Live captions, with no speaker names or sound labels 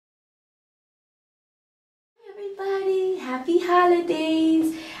Happy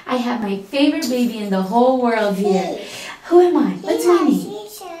holidays. I have my favorite baby in the whole world here. Who am I? What's my name?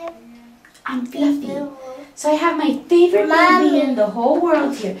 I'm Fluffy. So I have my favorite baby in the whole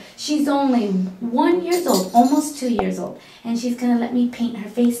world here. She's only 1 year old, almost 2 years old. And she's going to let me paint her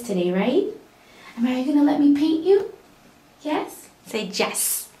face today, right? Am I going to let me paint you? Yes? Say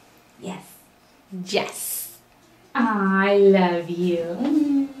Jess. Yes. Jess. I love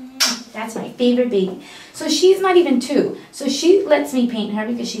you. That's my favorite baby. So she's not even 2. So she lets me paint her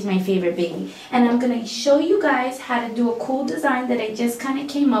because she's my favorite baby. And I'm going to show you guys how to do a cool design that I just kind of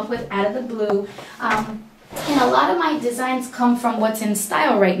came up with out of the blue. And a lot of my designs come from what's in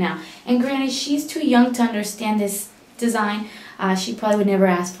style right now. And granted, she's too young to understand this design. She probably would never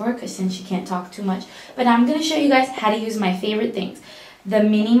ask for it because since she can't talk too much. But I'm going to show you guys how to use my favorite things. The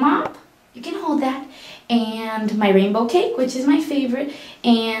mini mop, you can hold that. And my rainbow cake, which is my favorite,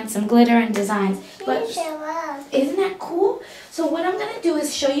 and some glitter and designs. But isn't that cool? So what I'm going to do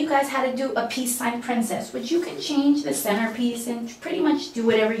is show you guys how to do a peace sign princess, which you can change the centerpiece and pretty much do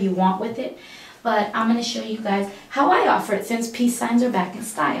whatever you want with it. But I'm going to show you guys how I offer it since peace signs are back in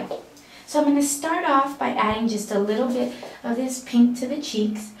style. So I'm going to start off by adding just a little bit of this pink to the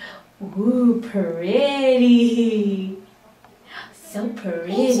cheeks. Ooh, pretty. So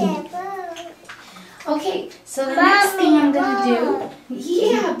pretty. Okay, so the next thing I'm going to do,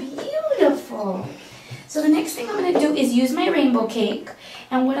 yeah, beautiful. So the next thing I'm going to do is use my rainbow cake.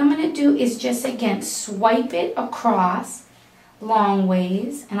 And what I'm going to do is just, again, swipe it across long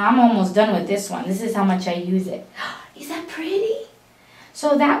ways. And I'm almost done with this one. This is how much I use it. Is that pretty?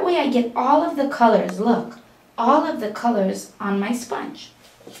 So that way I get all of the colors, look, all of the colors on my sponge.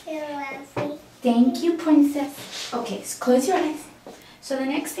 Thank you, princess. Okay, so close your eyes. So the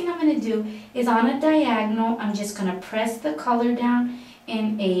next thing I'm going to do is on a diagonal, I'm just going to press the color down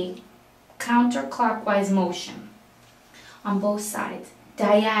in a counterclockwise motion on both sides.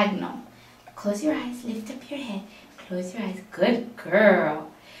 Diagonal. Close your eyes, lift up your head, close your eyes. Good girl.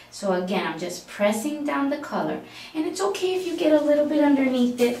 So again, I'm just pressing down the color. And it's okay if you get a little bit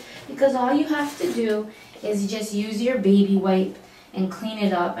underneath it because all you have to do is just use your baby wipe and clean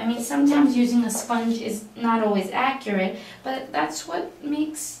it up. I mean, sometimes using a sponge is not always accurate, but that's what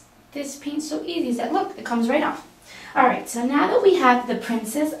makes this paint so easy. Is that, look, it comes right off. Alright, so now that we have the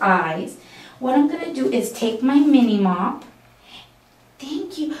princess eyes, what I'm going to do is take my mini mop.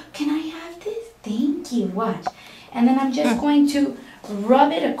 Thank you. Can I have this? Thank you. Watch. And then I'm just going to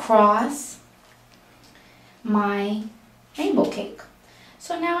rub it across my rainbow cake.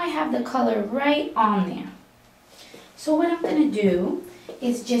 So now I have the color right on there. So what I'm going to do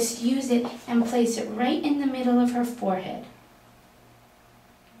is just use it and place it right in the middle of her forehead.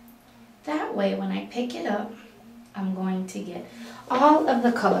 That way when I pick it up, I'm going to get all of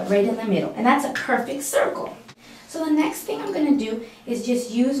the color right in the middle. And that's a perfect circle. So the next thing I'm going to do is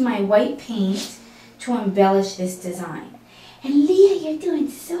just use my white paint to embellish this design. And Leah, you're doing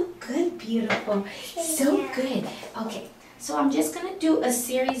so good, beautiful. So good. Okay, so I'm just going to do a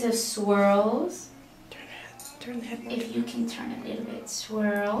series of swirls. Turn the head. If you can turn a little bit.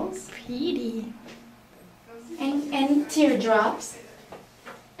 Swirls. Pretty. And teardrops.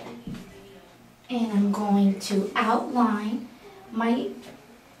 And I'm going to outline my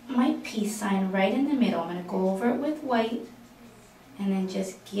peace sign right in the middle. I'm going to go over it with white. And then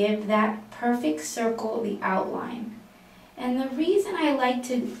just give that perfect circle the outline. And the reason I like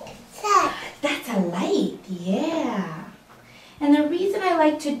to... That's a light. Yeah. And the reason I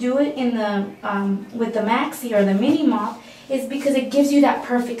like to do it in the with the maxi or the mini mop is because it gives you that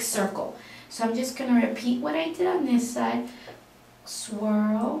perfect circle. So I'm just going to repeat what I did on this side.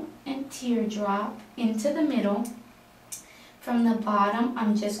 Swirl and teardrop into the middle. From the bottom,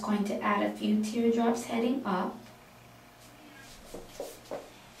 I'm just going to add a few teardrops heading up.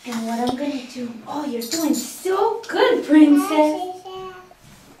 And what I'm going to do... Oh, you're doing so good, princess.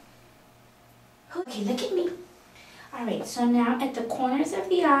 Okay, look at me. Alright, so now at the corners of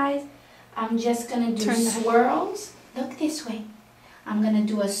the eyes, I'm just going to do swirls. Look this way. I'm going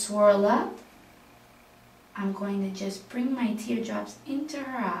to do a swirl up. I'm going to just bring my teardrops into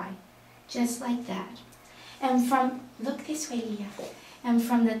her eye, just like that. And from, look this way, Leah. And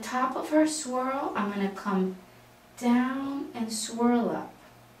from the top of her swirl, I'm going to come down and swirl up.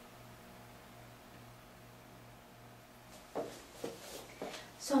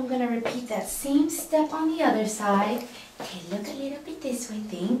 So I'm going to repeat that same step on the other side. Okay, look a little bit this way.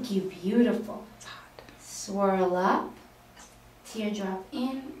 Thank you. Beautiful. Swirl up. Teardrop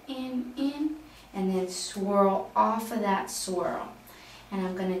in, and then swirl off of that swirl. And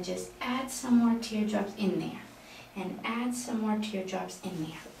I'm going to just add some more teardrops in there. And add some more teardrops in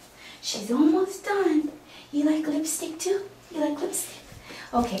there. She's almost done. You like lipstick too? You like lipstick?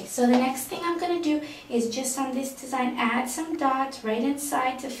 Okay, so the next thing I'm going to do is just on this design, add some dots right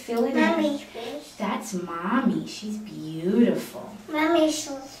inside to fill it in. That's Mommy. She's beautiful. Mommy's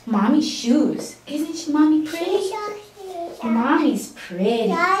shoes. Mommy's shoes. Isn't she Mommy pretty? Mommy's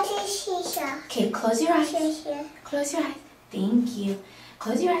pretty. Okay, close your eyes. Close your eyes. Thank you.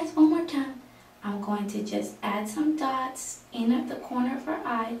 Close your eyes one more time. I'm going to just add some dots in at the corner of her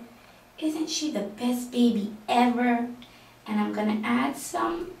eye. Isn't she the best baby ever? And I'm going to add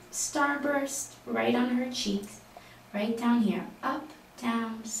some starburst right on her cheeks. Right down here. Up,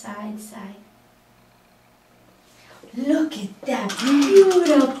 down, side, side. Look at that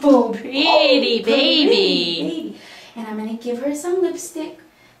beautiful, Pretty baby. And I'm going to give her some lipstick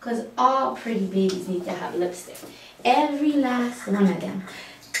because all pretty babies need to have lipstick. Every last one of them.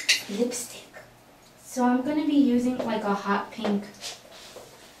 Lipstick. So I'm going to be using like a hot pink.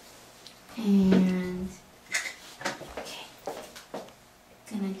 And, okay.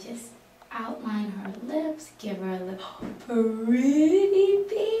 Gonna just outline her lips, give her a little pretty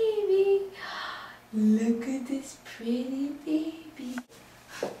baby. Look at this pretty baby.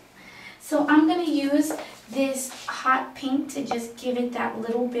 So I'm gonna use this hot pink to just give it that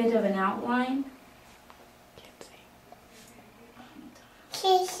little bit of an outline.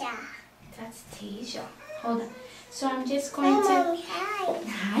 Keisha. That's Tasia. Hold on. So I'm just going to... Mommy, hi.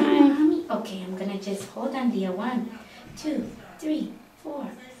 Hi, Mommy. Okay, I'm gonna just hold on, dear. 1, 2, 3, 4,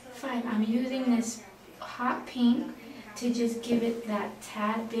 5. I'm using this hot pink to just give it that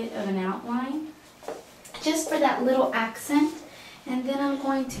tad bit of an outline. Just for that little accent. And then I'm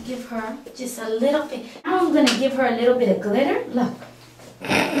going to give her just a little bit. Now I'm going to give her a little bit of glitter. Look.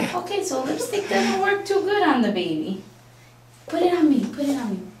 Okay, so lipstick doesn't work too good on the baby. Put it on me. Put it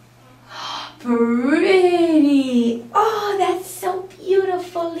on me. Pretty. Oh, that's so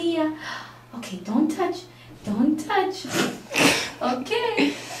beautiful, Leah. Okay, don't touch. Don't touch.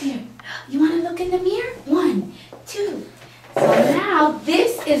 Okay. Here. You want to look in the mirror? 1, 2. So now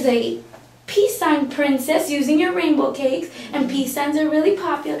this is a peace sign princess using your rainbow cakes, and peace signs are really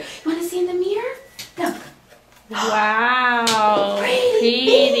popular. You want to see in the mirror? Look. Wow. Pretty.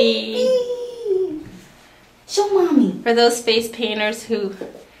 Baby. Show Mommy. For those face painters who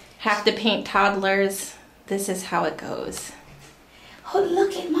have to paint toddlers, this is how it goes. Oh,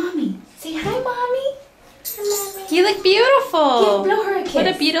 look at Mommy. Say hi, Mommy. Hi, Mommy. You look beautiful. Blow her a kiss. What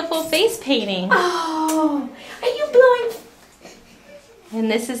a beautiful face painting. Oh, are you blowing? And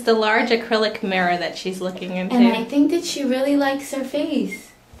this is the large acrylic mirror that she's looking into. And I think that she really likes her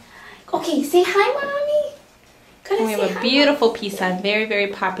face. Okay, say hi, Mommy. And we have a beautiful peace sign, very, very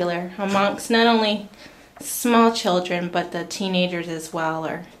popular amongst not only small children, but the teenagers as well,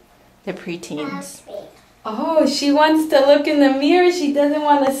 or the preteens. Oh, she wants to look in the mirror. She doesn't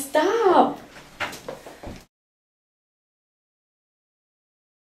want to stop.